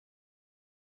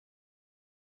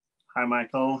Hi,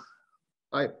 Michael.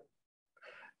 Hi.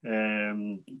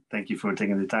 Thank you for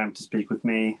taking the time to speak with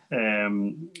me.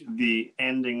 The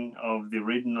ending of the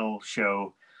original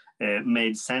show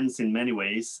made sense in many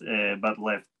ways, but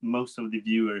left most of the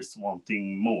viewers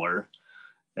wanting more,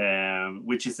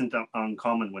 which isn't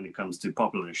uncommon when it comes to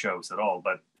popular shows at all.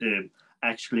 But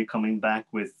actually coming back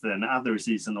with another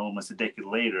season almost a decade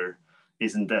later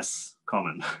isn't as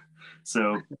common.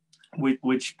 So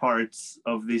which parts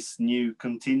of this new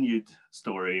continued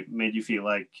story made you feel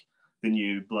like the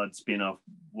new Blood spin-off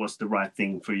was the right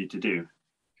thing for you to do?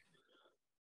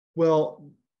 Well,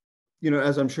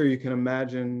 as I'm sure you can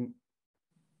imagine,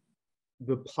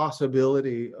 the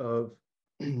possibility of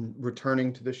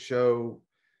returning to the show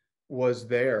was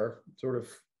there, sort of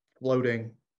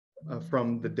floating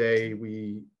from the day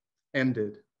we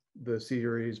ended the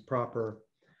series proper.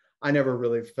 I never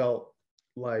really felt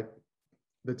like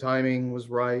the timing was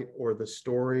right or the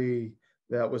story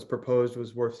that was proposed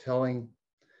was worth telling.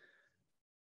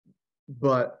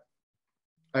 But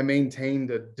I maintained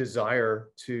a desire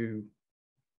to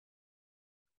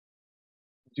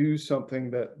do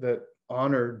something that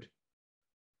honored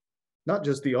not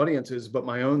just the audiences, but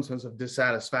my own sense of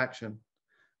dissatisfaction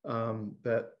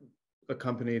that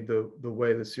accompanied the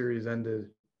way the series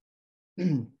ended. I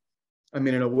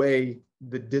mean, in a way,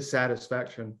 the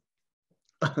dissatisfaction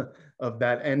of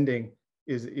that ending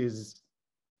is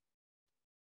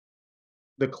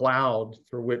the cloud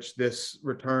for which this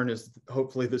return is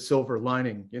hopefully the silver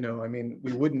lining. I mean,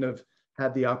 we wouldn't have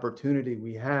had the opportunity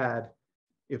we had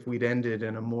if we'd ended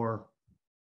in a more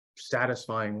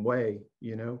satisfying way,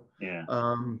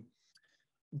 Yeah.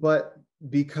 But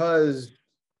because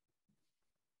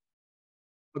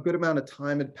a good amount of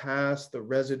time had passed, the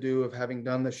residue of having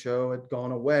done the show had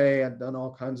gone away. I'd done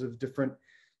all kinds of different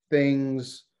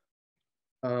things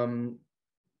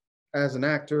as an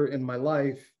actor in my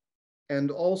life. And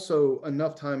also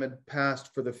enough time had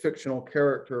passed for the fictional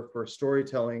character for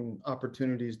storytelling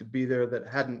opportunities to be there that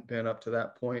hadn't been up to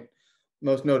that point.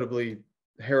 Most notably,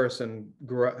 Harrison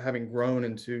having grown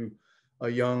into a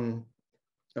young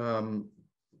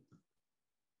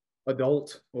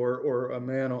adult or a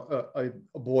man, a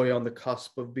boy on the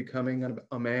cusp of becoming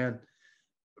a man.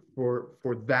 For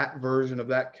that version of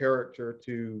that character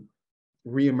to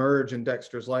reemerge in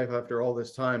Dexter's life after all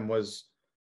this time was,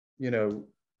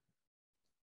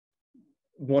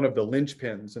 one of the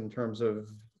linchpins in terms of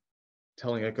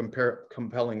telling a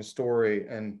compelling story.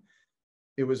 And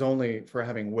it was only for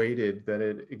having waited that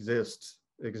it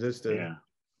existed. Yeah.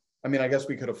 I mean, I guess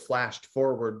we could have flashed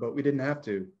forward, but we didn't have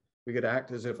to. We could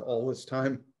act as if all this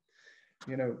time,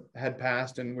 had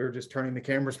passed and we were just turning the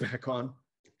cameras back on.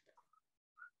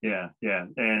 Yeah.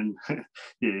 And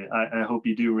yeah, I hope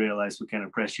you do realize what kind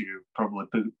of pressure you're probably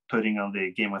putting on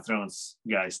the Game of Thrones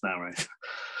guys now, right?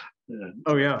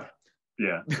 Oh, yeah.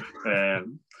 Yeah.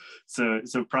 So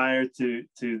prior to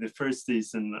the first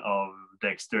season of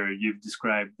Dexter, you've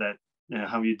described that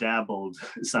how you dabbled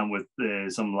some with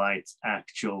some light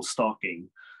actual stalking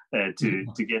to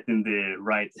get in the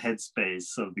right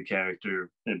headspace of the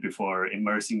character before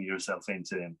immersing yourself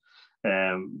into him.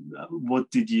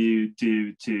 What did you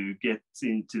do to get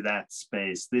into that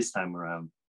space this time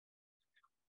around?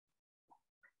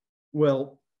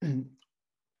 Well,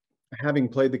 having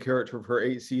played the character for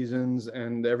 8 seasons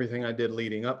and everything I did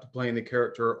leading up to playing the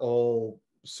character all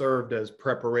served as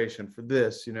preparation for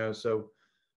this, so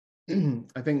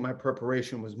I think my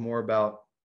preparation was more about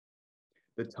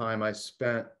the time I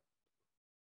spent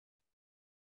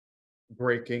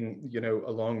breaking,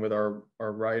 along with our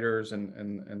writers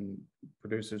and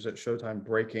producers at Showtime,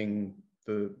 breaking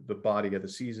the body of the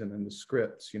season and the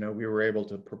scripts. We were able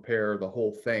to prepare the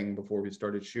whole thing before we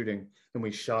started shooting, and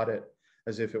we shot it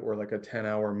as if it were like a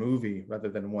 10-hour movie rather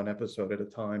than one episode at a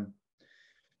time.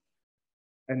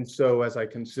 And so as I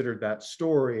considered that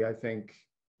story, I think,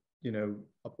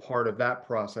 a part of that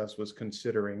process was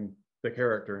considering the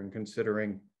character and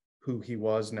considering who he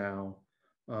was now,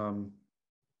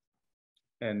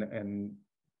 and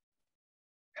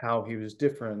how he was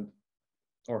different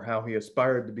or how he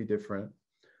aspired to be different.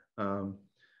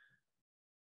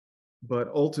 But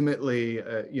ultimately,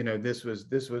 this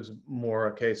was more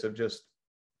a case of just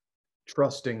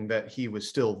trusting that he was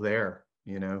still there,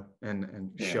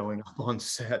 and showing up on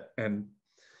set and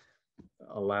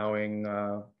allowing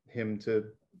him to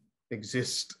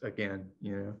exist again,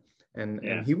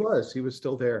 and he was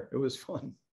still there. It was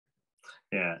fun.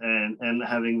 Yeah, and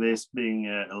having this being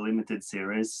a limited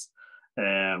series,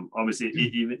 obviously,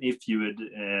 even if you would,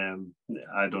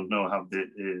 I don't know how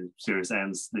the series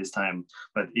ends this time,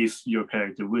 but if your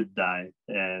character would die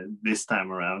this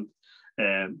time around,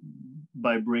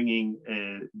 by bringing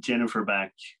Jennifer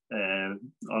back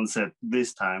on set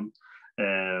this time,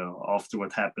 after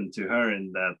what happened to her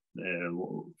in that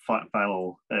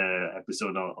final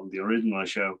episode on the original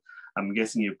show, I'm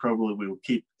guessing you probably will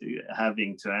keep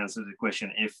having to answer the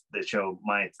question if the show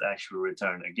might actually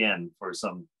return again for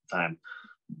some time.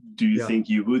 Do you think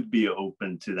you would be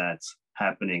open to that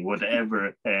happening,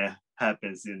 whatever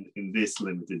happens in this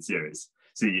limited series?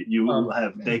 So you will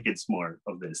have decades more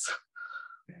of this.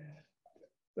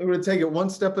 I'm going to take it one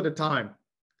step at a time,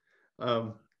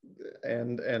 and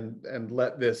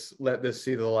let this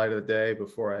see the light of the day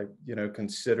before I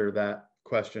consider that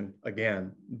question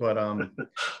again.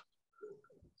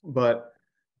 But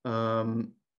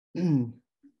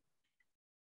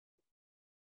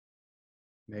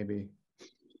maybe.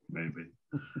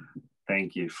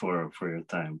 Thank you for your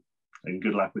time, and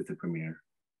good luck with the premiere.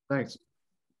 Thanks.